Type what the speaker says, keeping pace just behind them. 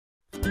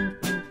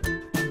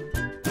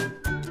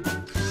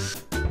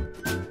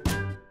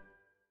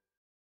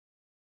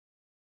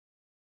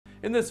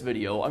In this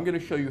video, I'm going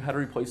to show you how to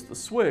replace the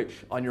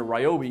switch on your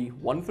Ryobi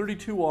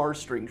 132R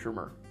string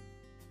trimmer.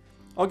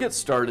 I'll get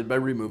started by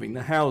removing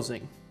the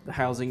housing. The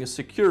housing is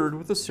secured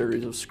with a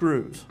series of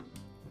screws.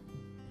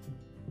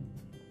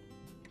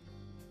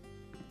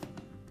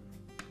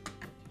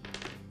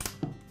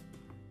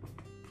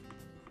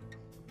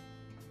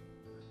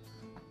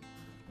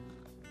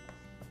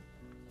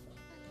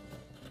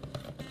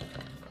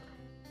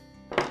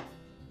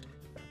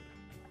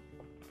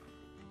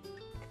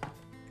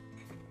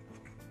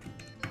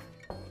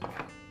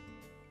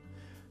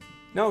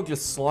 Now I'll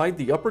just slide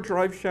the upper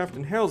drive shaft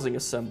and housing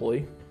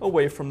assembly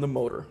away from the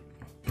motor.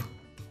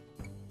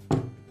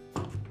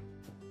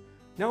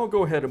 Now I'll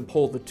go ahead and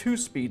pull the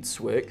 2-speed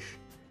switch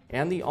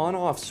and the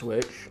on-off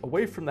switch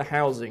away from the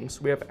housing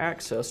so we have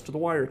access to the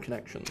wire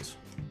connections.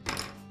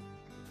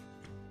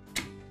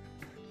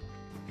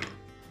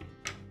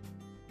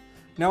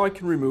 Now I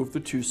can remove the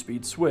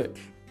 2-speed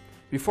switch.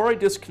 Before I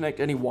disconnect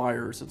any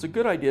wires, it's a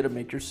good idea to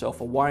make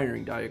yourself a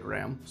wiring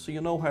diagram so you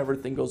know how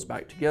everything goes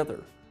back together.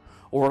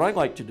 Or what I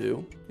like to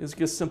do is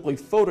just simply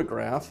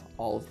photograph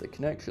all of the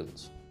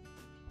connections.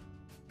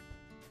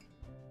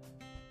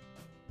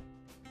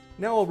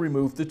 Now I'll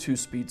remove the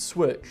 2-speed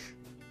switch.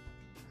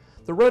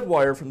 The red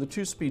wire from the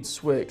 2-speed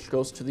switch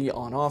goes to the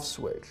on-off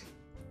switch.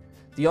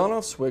 The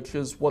on-off switch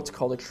is what's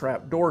called a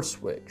trapdoor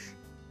switch.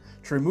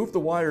 To remove the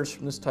wires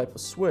from this type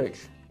of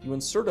switch, you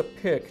insert a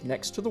pick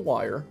next to the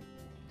wire,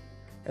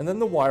 and then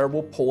the wire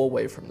will pull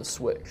away from the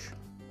switch.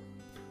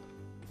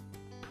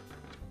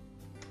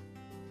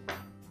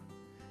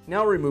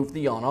 Now remove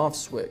the on-off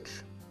switch.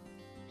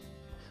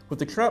 With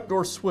the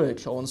trapdoor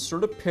switch, I'll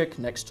insert a pick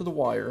next to the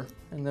wire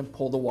and then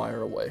pull the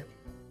wire away.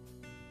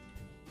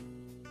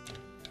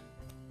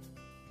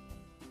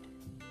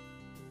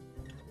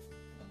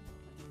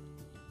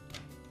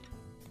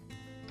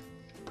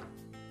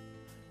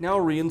 Now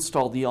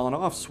reinstall the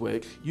on-off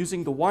switch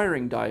using the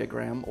wiring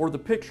diagram or the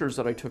pictures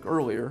that I took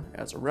earlier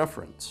as a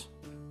reference.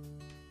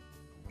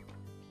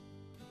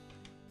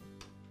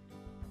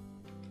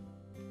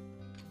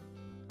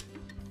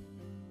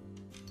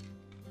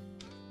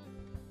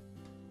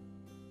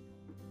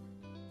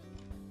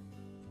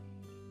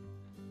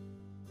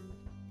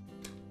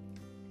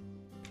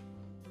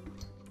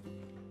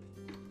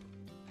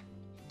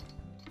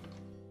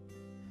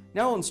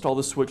 Now I'll install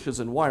the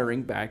switches and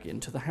wiring back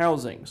into the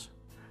housings.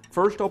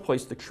 First I'll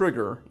place the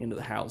trigger into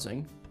the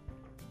housing.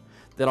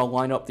 Then I'll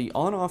line up the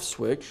on-off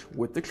switch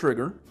with the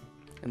trigger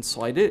and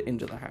slide it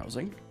into the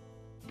housing.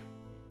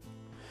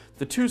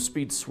 The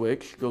 2-speed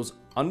switch goes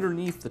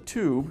underneath the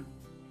tube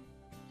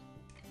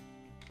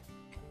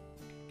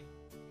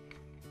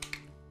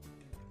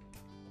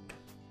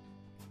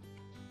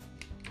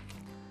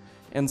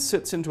and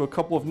sits into a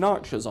couple of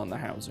notches on the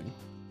housing.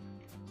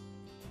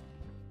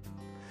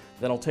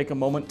 Then I'll take a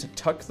moment to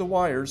tuck the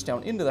wires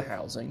down into the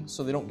housing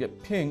so they don't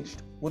get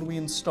pinched when we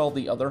install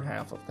the other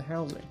half of the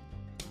housing.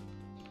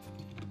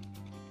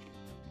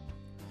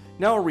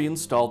 Now I'll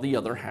reinstall the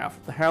other half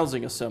of the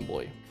housing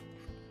assembly.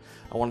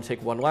 I want to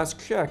take one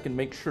last check and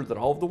make sure that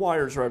all of the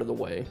wires are out of the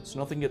way so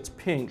nothing gets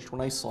pinched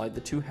when I slide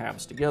the two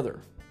halves together.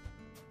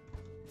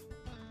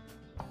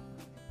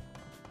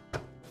 I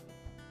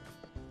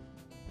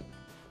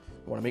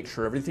want to make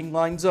sure everything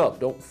lines up,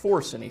 don't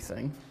force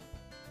anything.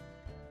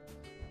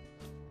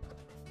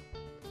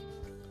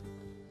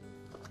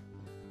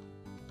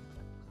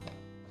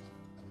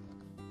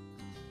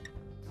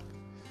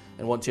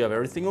 And once you have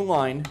everything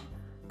aligned,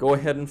 go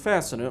ahead and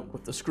fasten it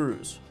with the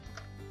screws.